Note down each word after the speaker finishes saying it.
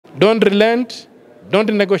Don't relent.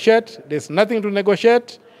 Don't negotiate. There's nothing to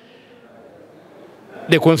negotiate.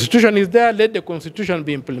 The Constitution is there. Let the Constitution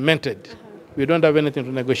be implemented. We don't have anything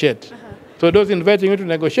to negotiate. So those inviting you to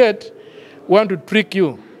negotiate want to trick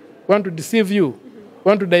you, want to deceive you,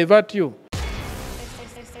 want to divert you.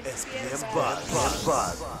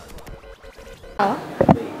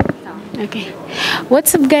 Okay.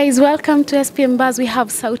 What's up, guys? Welcome to SPM Buzz. We have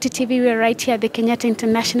Sauti TV. We're right here at the Kenyatta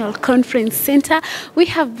International Conference Center. We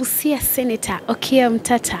have Busia Senator Okiya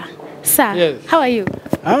Omtata. Sir, yes. How are you?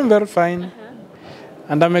 I'm very fine.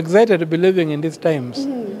 And I'm excited to be living in these times.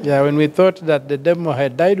 Yeah, when we thought that the demo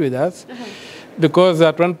had died with us, because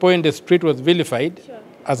at one point the street was vilified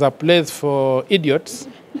as a place for idiots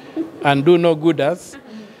and do no gooders.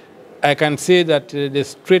 I can say that the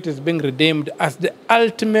street is being redeemed as the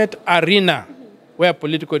ultimate arena where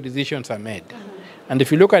political decisions are made. And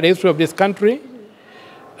if you look at the history of this country,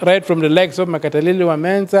 right from the likes of Makatalili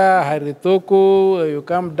Wamenza, Haritoku, you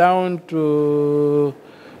come down to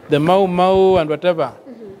the Mau Mau and whatever,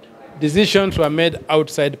 decisions were made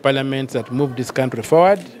outside parliaments that moved this country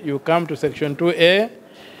forward. You come to Section 2A,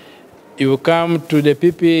 you come to the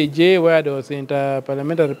PPJ where there was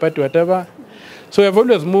inter-parliamentary party, whatever. So we have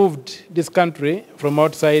always moved this country from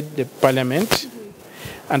outside the parliament,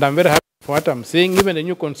 and I'm very happy for what I'm seeing. Even the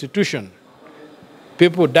new constitution,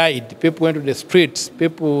 people died, people went to the streets,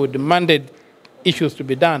 people demanded issues to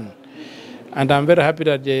be done. And I'm very happy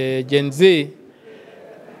that the Gen Z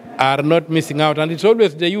are not missing out, and it's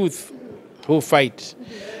always the youth who fight.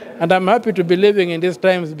 And I'm happy to be living in these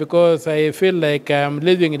times because I feel like I'm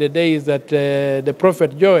living in the days that the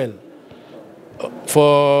prophet Joel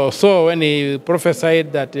foresaw when he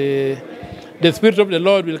prophesied that the Spirit of the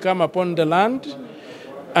Lord will come upon the land,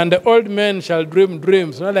 and the old men shall dream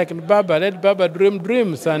dreams. Not like in Baba, let Baba dream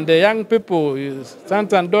dreams, and the young people,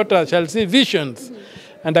 sons and daughters, shall see visions.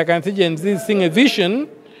 And I can see Gen Z seeing a vision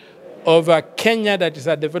of a Kenya that is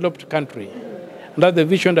a developed country. And that's the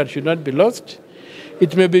vision that should not be lost.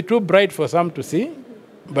 It may be too bright for some to see,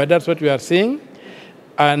 but that's what we are seeing.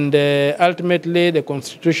 And ultimately, the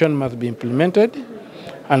Constitution must be implemented.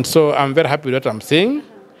 And so I'm very happy with what I'm seeing.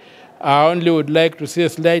 I only would like to see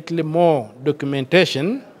slightly more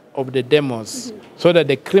documentation of the demos so that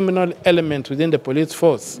the criminal elements within the police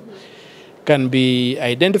force can be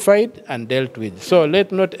identified and dealt with. So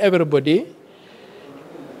let not everybody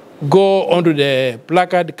go onto the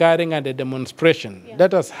placard carrying and the demonstration.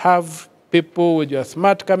 Let us have people with your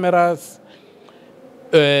smart cameras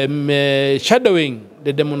shadowing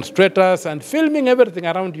the demonstrators and filming everything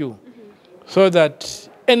around you so that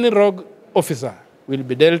any rogue officer will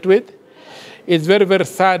be dealt with. It's very, very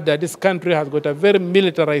sad that this country has got a very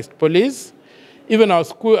militarized police. Even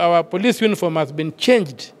our police uniform has been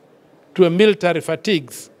changed to a military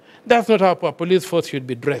fatigues. That's not how our police force should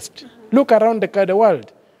be dressed. Look around the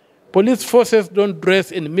world. Police forces don't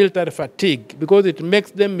dress in military fatigue because it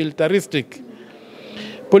makes them militaristic.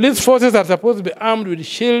 Police forces are supposed to be armed with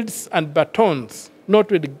shields and batons, not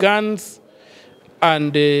with guns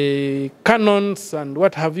and cannons and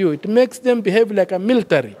what have you. It makes them behave like a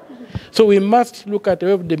military. So we must look at the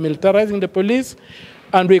way of demilitarizing the police,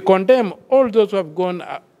 and we condemn all those who have gone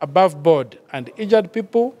above board and injured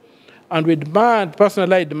people, and we demand,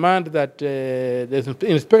 personally I demand that the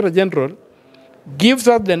Inspector General gives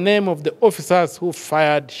us the name of the officers who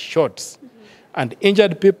fired shots and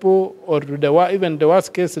injured people, or even the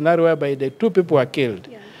worst case scenario whereby the 2 people were killed.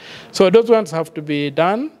 Yeah. So those ones have to be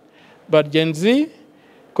done. But Gen Z,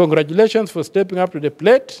 congratulations for stepping up to the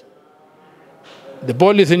plate. The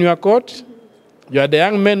ball is in your court. You are the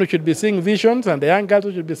young men who should be seeing visions and the young girls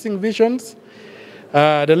who should be seeing visions.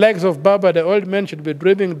 The likes of Baba, the old men, should be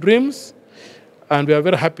dreaming dreams. And we are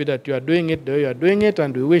very happy that you are doing it the way you are doing it,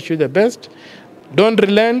 and we wish you the best. Don't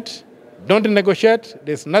relent. Don't negotiate.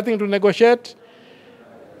 There's nothing to negotiate.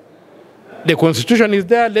 The Constitution is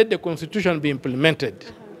there. Let the Constitution be implemented.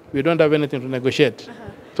 We don't have anything to negotiate.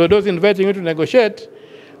 So those inviting you to negotiate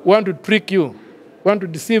want to trick you, want to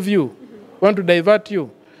deceive you, want to divert you.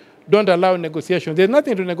 Don't allow negotiations. There's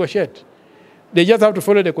nothing to negotiate. They just have to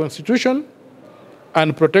follow the Constitution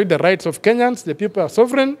and protect the rights of Kenyans. The people are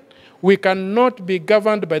sovereign. We cannot be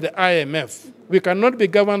governed by the IMF. We cannot be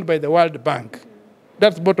governed by the World Bank.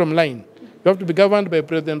 That's bottom line. You have to be governed by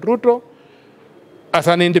President Ruto as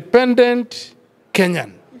an independent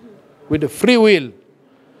Kenyan with a free will,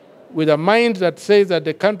 with a mind that says that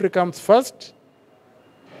the country comes first.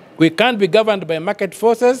 We can't be governed by market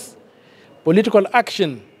forces. Political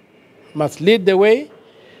action must lead the way.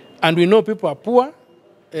 And we know people are poor.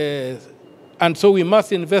 And so we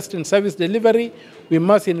must invest in service delivery. We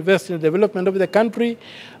must invest in the development of the country.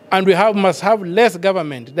 And we must have less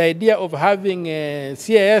government. The idea of having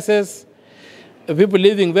CISs, people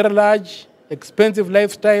living very large, expensive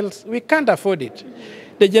lifestyles, we can't afford it.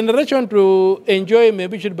 The generation to enjoy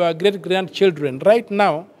maybe should be our great-grandchildren. Right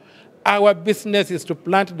now, our business is to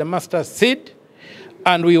plant the mustard seed,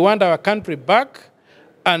 and we want our country back,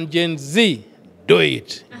 and Gen Z, do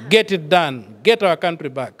it. Get it done. Get our country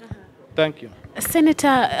back. Thank you.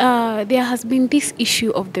 Senator, there has been this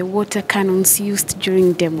issue of the water cannons used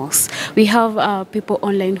during demos. We have people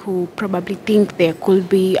online who probably think there could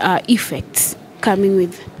be effects coming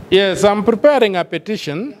with. Yes, I'm preparing a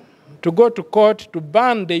petition to go to court to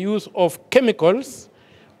ban the use of chemicals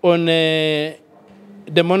on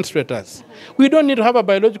demonstrators. We don't need to have a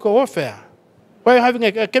biological warfare. Why are you having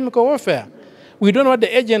a chemical warfare? We don't know what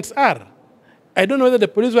the agents are. I don't know whether the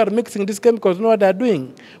police who are mixing these chemicals know what they're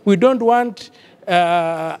doing. We don't want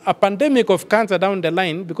a pandemic of cancer down the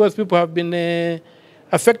line because people have been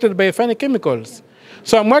affected by funny chemicals.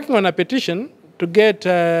 So I'm working on a petition to get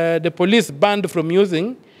the police banned from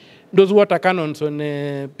using those water cannons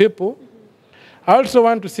on people. I also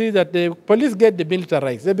want to see that the police get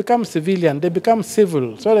demilitarized. They become civilian, they become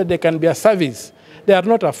civil, so that they can be a service. They are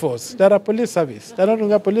not a force. They are a police service. They are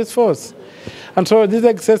not a police force. And so this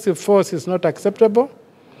excessive force is not acceptable.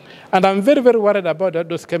 And I'm very, very worried about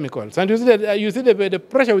those chemicals. And you see the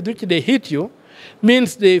pressure with which they hit you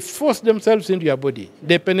means they force themselves into your body.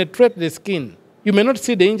 They penetrate the skin. You may not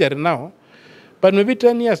see the injury now, but maybe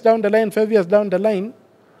 10 years down the line, 5 years down the line,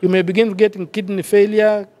 you may begin getting kidney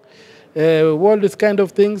failure, all these kind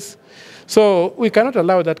of things. So we cannot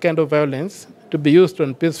allow that kind of violence to be used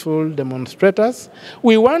on peaceful demonstrators.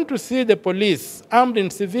 We want to see the police armed in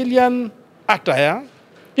civilian attire,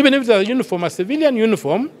 even if it's a uniform, a civilian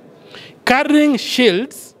uniform, carrying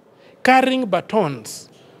shields, carrying batons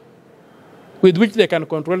with which they can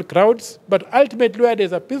control crowds. But ultimately, where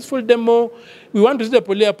there's a peaceful demo, we want to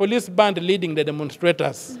see a police band leading the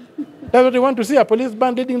demonstrators. That's what we want to see, a police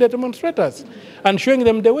band leading the demonstrators and showing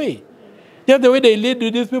them the way. Just the way they lead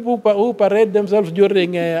these people who parade themselves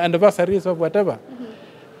during anniversaries of whatever.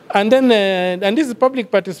 And then, and this is public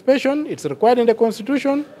participation. It's required in the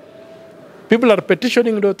Constitution. People are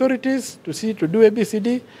petitioning the authorities to do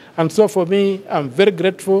ABCD. And so for me, I'm very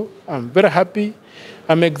grateful. I'm very happy.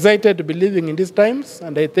 I'm excited to be living in these times.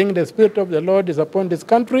 And I think the Spirit of the Lord is upon this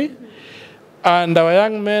country. And our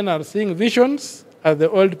young men are seeing visions as the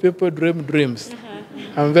old people dream dreams.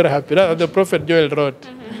 I'm very happy. That's what the Prophet Joel wrote.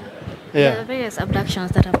 Yeah. There are various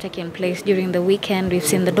abductions that have taken place during the weekend. We've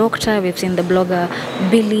seen the doctor, we've seen the blogger,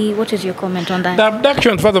 Billy. What is your comment on that? The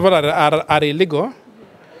abductions, first of all, are illegal.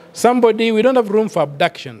 We don't have room for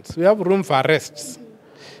abductions. We have room for arrests.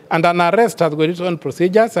 And an arrest has got its own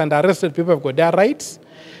procedures, and arrested people have got their rights.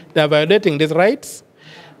 They are violating these rights.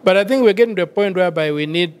 But I think we're getting to a point whereby we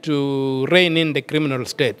need to rein in the criminal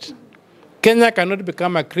state. Kenya cannot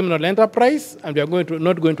become a criminal enterprise, and we are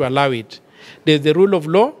not going to allow it. There's the rule of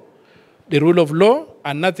law,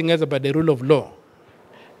 and nothing else but the rule of law.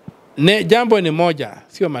 Jambo ni moja,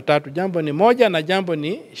 sio matatu. Jambo ni moja na jambo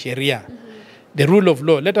ni sheria. The rule of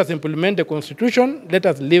law. Let us implement the Constitution. Let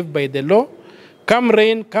us live by the law. Come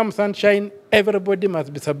rain, come sunshine, everybody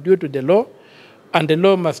must be subdued to the law, and the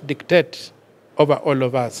law must dictate over all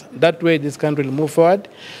of us. That way this country will move forward.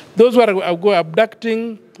 Those who are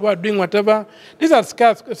abducting, who are doing whatever, these are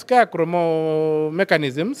scarecrow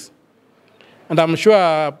mechanisms. And I'm sure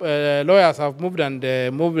lawyers have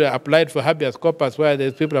applied for habeas corpus where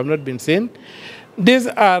these people have not been seen. These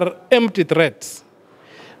are empty threats.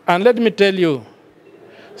 And let me tell you,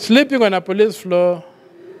 sleeping on a police floor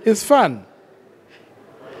is fun.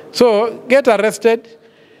 So get arrested.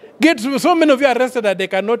 Get so many of you arrested that they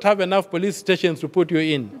cannot have enough police stations to put you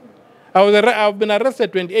in. I've been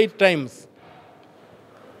arrested 28 times.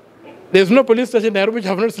 There's no police station in Nairobi which I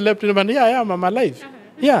have not slept in, but yeah, I am, I'm alive.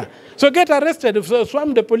 Yeah. So get arrested. So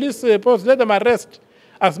swarm the police post, let them arrest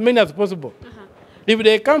as many as possible. If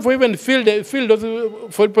they come for even fill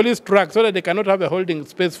those for police trucks so that they cannot have a holding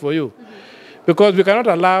space for you. Because we cannot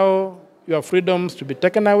allow your freedoms to be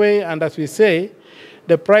taken away. And as we say,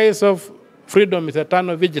 the price of freedom is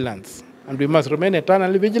eternal vigilance. And we must remain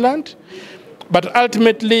eternally vigilant. But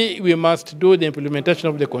ultimately, we must do the implementation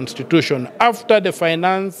of the Constitution. After the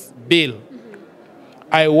finance bill,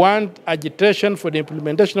 I want agitation for the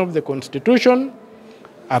implementation of the Constitution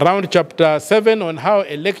around Chapter 7 on how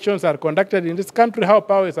elections are conducted in this country, how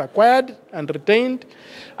power is acquired and retained,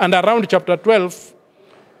 and around Chapter 12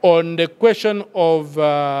 on the question of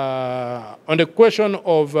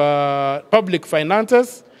public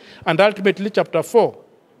finances, and ultimately Chapter 4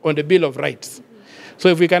 on the Bill of Rights. So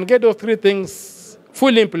if we can get those three things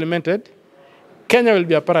fully implemented, Kenya will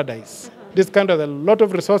be a paradise. This country has a lot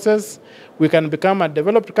of resources. We can become a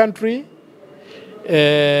developed country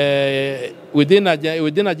within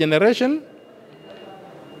a generation.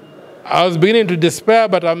 I was beginning to despair,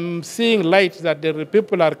 but I'm seeing light that the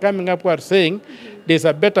people are coming up who are saying there's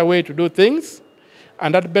a better way to do things,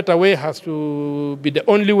 and that better way has to be the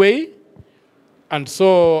only way. And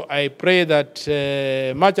so I pray that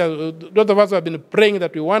much as those of us who have been praying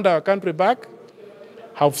that we want our country back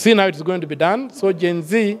have seen how it's going to be done. So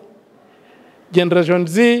Generation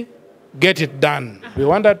Z, get it done. We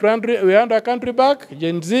want our country back.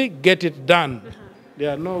 Gen Z, get it done.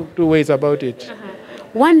 There are no two ways about it.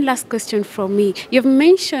 One last question from me. You've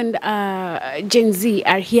mentioned Gen Z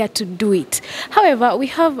are here to do it. However, we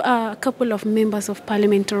have a couple of members of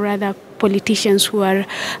parliament, or rather politicians, who are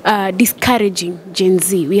discouraging Gen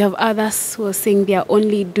Z. We have others who are saying they are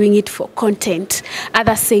only doing it for content.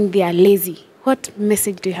 Others saying they are lazy. What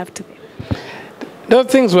message do you have to them? Those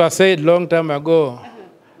things were said long time ago,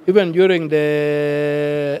 even during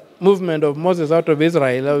the movement of Moses out of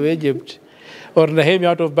Israel, of Egypt, or Nehemiah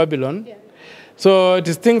out of Babylon. Yeah. So it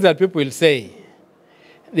is things that people will say.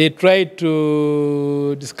 They try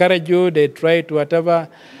to discourage you, they try to whatever.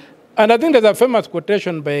 And I think there's a famous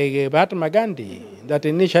quotation by Mahatma Gandhi, that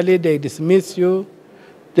initially they dismiss you,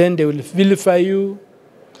 then they will vilify you,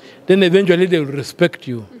 then eventually they will respect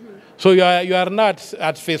you. So you are not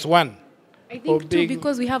at phase one. I think too,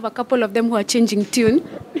 because we have a couple of them who are changing tune.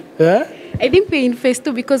 Yeah? I think we're in phase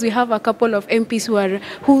two because we have a couple of MPs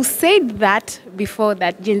who said that before,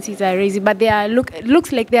 that Gen Zs are lazy, but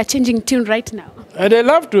looks like they are changing tune right now. They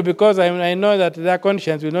love to, because I know that their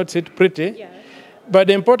conscience will not sit pretty. Yeah. But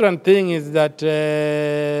the important thing is that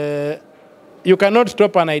you cannot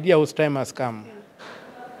stop an idea whose time has come.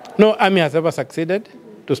 No army has ever succeeded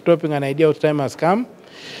to stopping an idea whose time has come.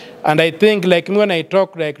 And I think, like when I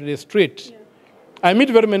talk like the street, I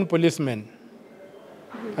meet very many policemen.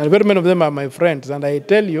 And very many of them are my friends. And I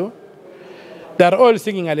tell you, they are all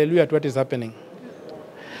singing hallelujah at what is happening.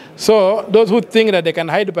 So those who think that they can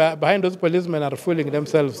hide behind those policemen are fooling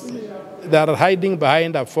themselves. They are hiding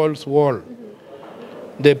behind a false wall.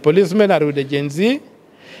 The policemen are with the Gen Z.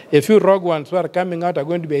 A few rogue ones who are coming out are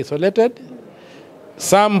going to be isolated.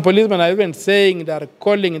 Some policemen are even saying they are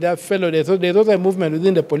calling their fellow. There's also a movement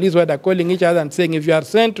within the police where they're calling each other and saying, if you are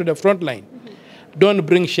sent to the front line, don't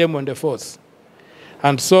bring shame on the force.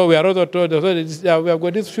 And so we are also told, we have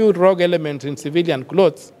got these few rogue elements in civilian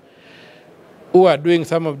clothes who are doing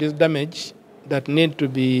some of this damage that need to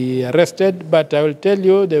be arrested. But I will tell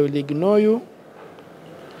you, they will ignore you.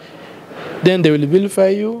 Then they will vilify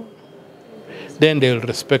you. Then they will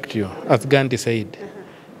respect you, as Gandhi said.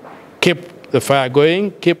 Keep the fire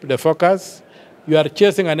going, keep the focus. You are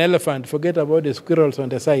chasing an elephant, forget about the squirrels on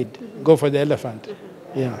the side. Go for the elephant.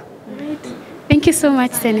 Yeah. Right. Thank you so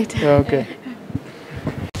much, Senator. Okay.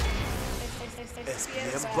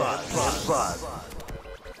 SPM Buzz.